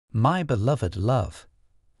My beloved love,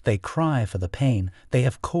 they cry for the pain they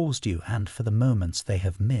have caused you and for the moments they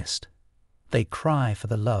have missed. They cry for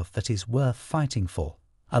the love that is worth fighting for,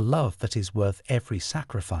 a love that is worth every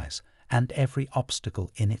sacrifice and every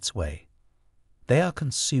obstacle in its way. They are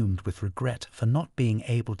consumed with regret for not being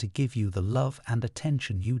able to give you the love and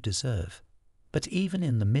attention you deserve. But even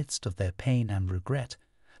in the midst of their pain and regret,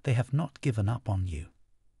 they have not given up on you.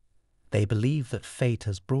 They believe that fate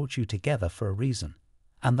has brought you together for a reason,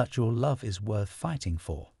 and that your love is worth fighting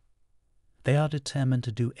for. They are determined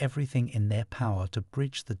to do everything in their power to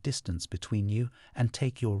bridge the distance between you and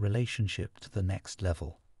take your relationship to the next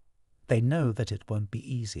level. They know that it won't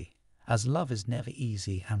be easy, as love is never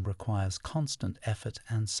easy and requires constant effort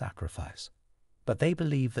and sacrifice. But they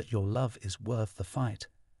believe that your love is worth the fight,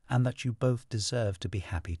 and that you both deserve to be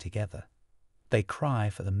happy together. They cry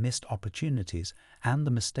for the missed opportunities and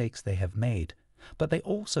the mistakes they have made, but they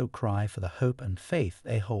also cry for the hope and faith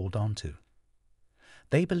they hold on to.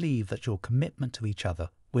 They believe that your commitment to each other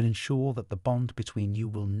will ensure that the bond between you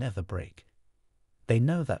will never break. They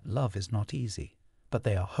know that love is not easy, but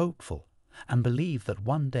they are hopeful and believe that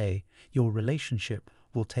one day your relationship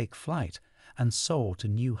will take flight and soar to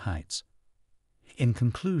new heights. In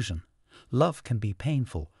conclusion, love can be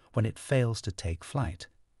painful when it fails to take flight.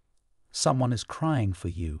 Someone is crying for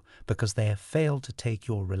you because they have failed to take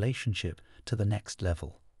your relationship to the next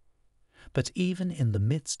level. But even in the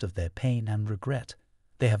midst of their pain and regret,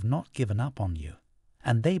 they have not given up on you,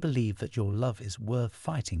 and they believe that your love is worth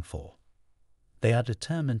fighting for. They are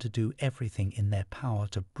determined to do everything in their power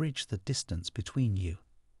to bridge the distance between you.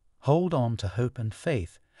 Hold on to hope and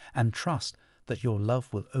faith, and trust that your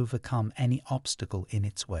love will overcome any obstacle in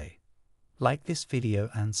its way. Like this video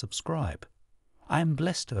and subscribe. I am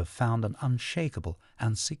blessed to have found an unshakable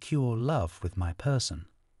and secure love with my person.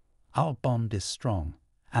 Our bond is strong,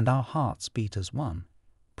 and our hearts beat as one,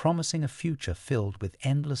 promising a future filled with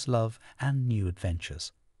endless love and new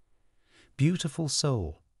adventures. Beautiful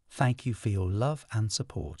soul, thank you for your love and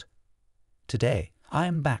support. Today, I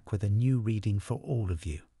am back with a new reading for all of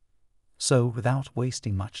you. So, without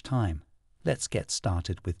wasting much time, let's get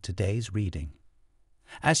started with today's reading.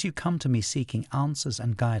 As you come to me seeking answers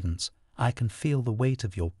and guidance, I can feel the weight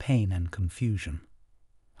of your pain and confusion.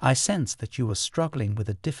 I sense that you are struggling with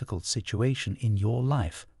a difficult situation in your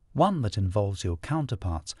life, one that involves your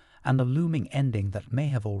counterparts and a looming ending that may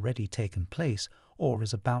have already taken place or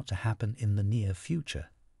is about to happen in the near future.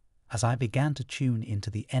 As I began to tune into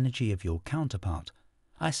the energy of your counterpart,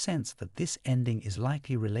 I sense that this ending is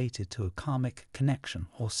likely related to a karmic connection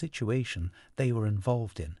or situation they were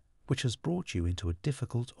involved in, which has brought you into a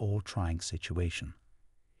difficult or trying situation.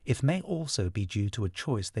 It may also be due to a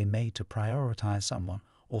choice they made to prioritize someone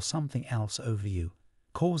or something else over you,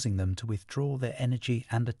 causing them to withdraw their energy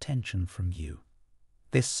and attention from you.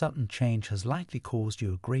 This sudden change has likely caused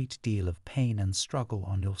you a great deal of pain and struggle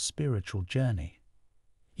on your spiritual journey.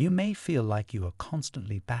 You may feel like you are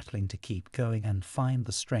constantly battling to keep going and find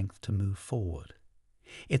the strength to move forward.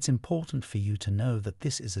 It's important for you to know that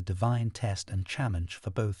this is a divine test and challenge for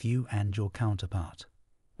both you and your counterpart.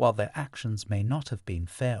 While their actions may not have been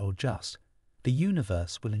fair or just, the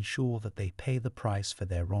universe will ensure that they pay the price for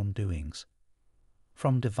their wrongdoings.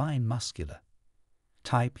 From Divine Masculine.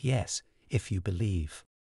 Type yes if you believe.